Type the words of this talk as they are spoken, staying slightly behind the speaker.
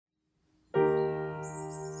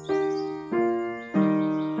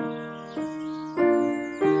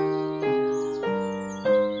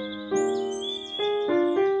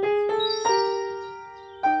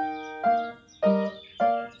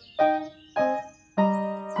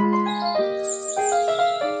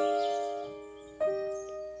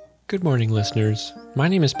Good morning, listeners. My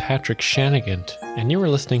name is Patrick Shanigant, and you are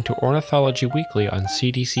listening to Ornithology Weekly on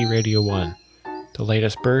CDC Radio 1. The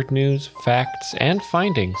latest bird news, facts, and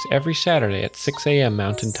findings every Saturday at 6 a.m.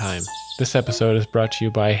 Mountain Time. This episode is brought to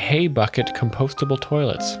you by Hay Bucket Compostable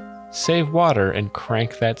Toilets. Save water and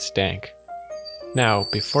crank that stank. Now,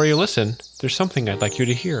 before you listen, there's something I'd like you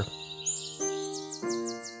to hear.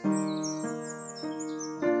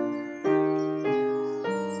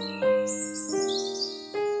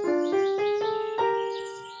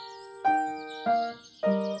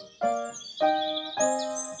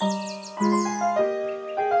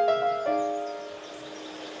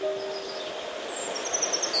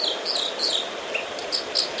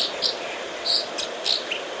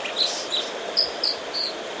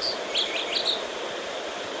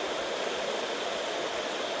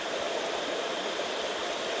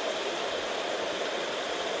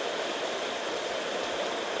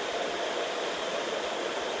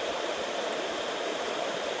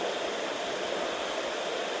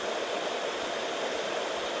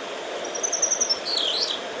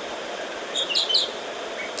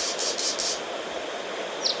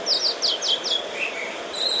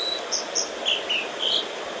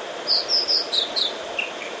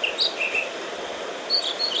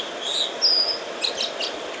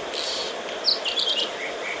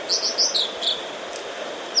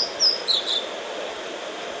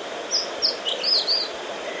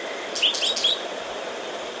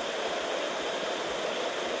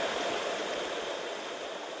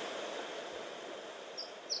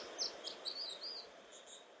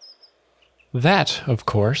 That, of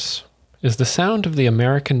course, is the sound of the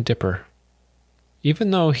American Dipper.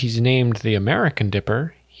 Even though he's named the American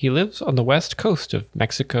Dipper, he lives on the west coast of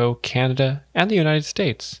Mexico, Canada, and the United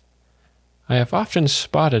States. I have often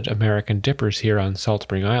spotted American Dippers here on Salt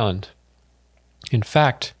Spring Island. In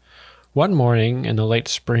fact, one morning in the late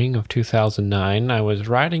spring of 2009, I was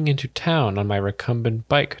riding into town on my recumbent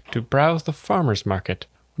bike to browse the farmer's market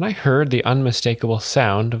when I heard the unmistakable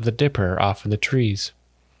sound of the dipper off in the trees.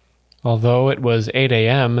 Although it was 8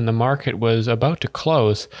 a.m. and the market was about to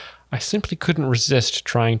close, I simply couldn't resist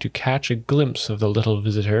trying to catch a glimpse of the little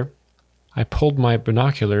visitor. I pulled my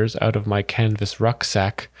binoculars out of my canvas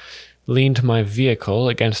rucksack, leaned my vehicle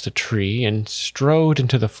against a tree, and strode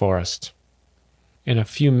into the forest. In a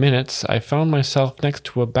few minutes, I found myself next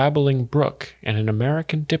to a babbling brook and an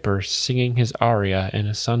American dipper singing his aria in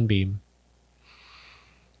a sunbeam.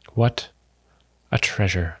 What a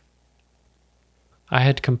treasure! I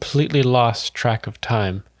had completely lost track of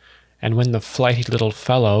time, and when the flighty little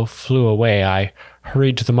fellow flew away, I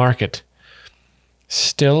hurried to the market.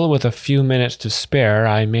 Still, with a few minutes to spare,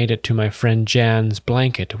 I made it to my friend Jan's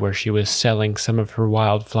blanket where she was selling some of her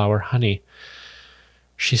wildflower honey.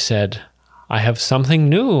 She said, "I have something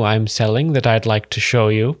new I'm selling that I'd like to show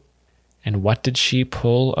you." And what did she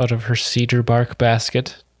pull out of her cedar bark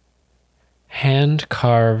basket?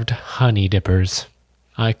 Hand-carved honey dippers.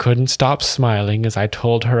 I couldn't stop smiling as I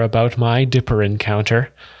told her about my dipper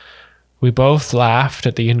encounter. We both laughed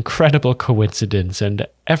at the incredible coincidence, and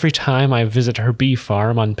every time I visit her bee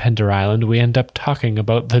farm on Pender Island, we end up talking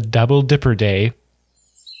about the Double Dipper Day.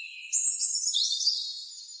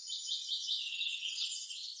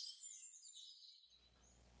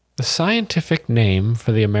 The scientific name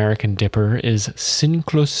for the American dipper is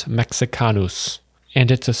Cinclus mexicanus, and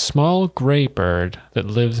it's a small gray bird that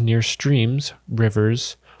lives near streams,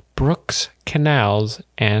 rivers, brooks, canals,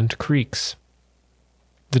 and creeks.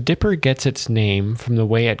 The dipper gets its name from the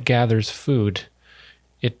way it gathers food.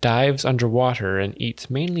 It dives underwater and eats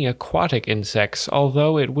mainly aquatic insects,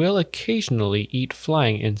 although it will occasionally eat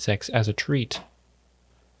flying insects as a treat.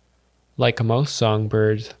 Like most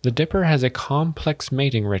songbirds, the dipper has a complex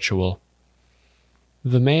mating ritual.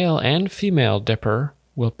 The male and female dipper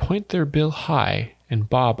will point their bill high and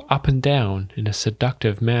bob up and down in a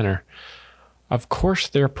seductive manner. Of course,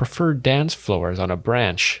 their preferred dance floor is on a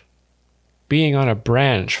branch. Being on a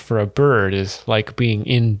branch for a bird is like being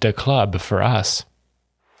in the club for us.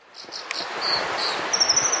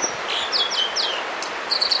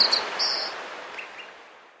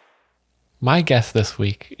 My guest this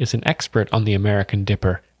week is an expert on the American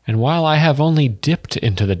dipper, and while I have only dipped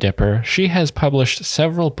into the dipper, she has published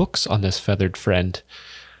several books on this feathered friend.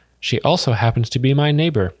 She also happens to be my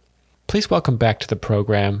neighbor. Please welcome back to the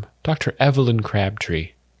program, Dr. Evelyn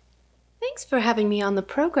Crabtree. Thanks for having me on the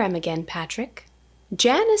program again, Patrick.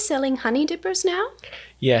 Jan is selling honey dippers now?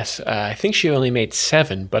 Yes, I think she only made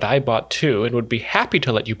 7, but I bought 2 and would be happy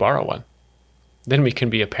to let you borrow one. Then we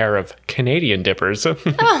can be a pair of Canadian dippers.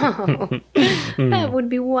 Oh, that would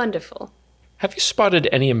be wonderful. Have you spotted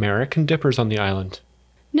any American dippers on the island?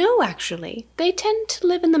 No, actually. They tend to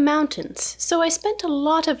live in the mountains, so I spent a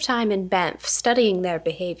lot of time in Banff studying their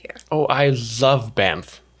behavior. Oh, I love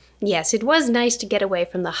Banff. Yes, it was nice to get away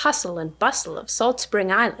from the hustle and bustle of Salt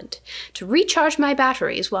Spring Island to recharge my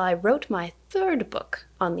batteries while I wrote my third book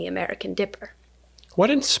on the American Dipper.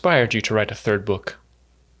 What inspired you to write a third book?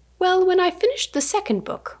 Well, when I finished the second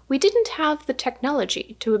book, we didn't have the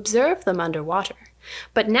technology to observe them underwater.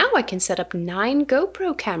 But now I can set up 9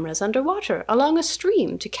 GoPro cameras underwater along a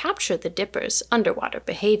stream to capture the Dipper's underwater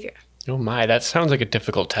behavior. Oh my, that sounds like a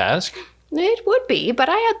difficult task. It would be, but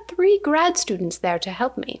I had 3 grad students there to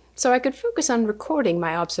help me, so I could focus on recording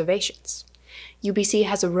my observations. UBC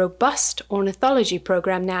has a robust ornithology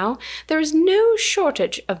program now. There is no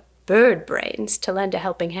shortage of bird brains to lend a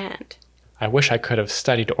helping hand. I wish I could have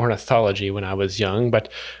studied ornithology when I was young, but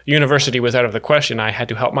university was out of the question. I had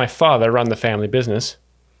to help my father run the family business.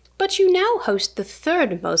 But you now host the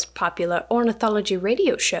 3rd most popular ornithology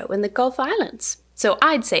radio show in the Gulf Islands, so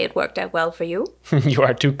I'd say it worked out well for you. You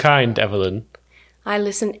are too kind, Evelyn. I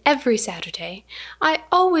listen every Saturday. I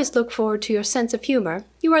always look forward to your sense of humor.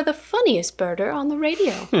 You are the funniest birder on the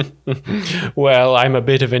radio. Well, I'm a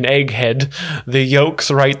bit of an egghead. The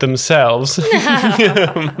yolks write themselves.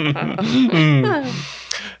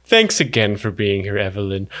 Thanks again for being here,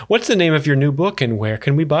 Evelyn. What's the name of your new book and where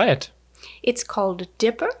can we buy it? It's called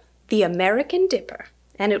Dipper, the American Dipper,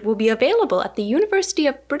 and it will be available at the University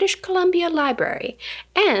of British Columbia Library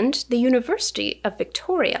and the University of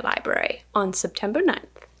Victoria Library on September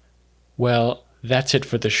 9th. Well, that's it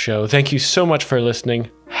for the show. Thank you so much for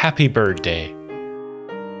listening. Happy Bird Day.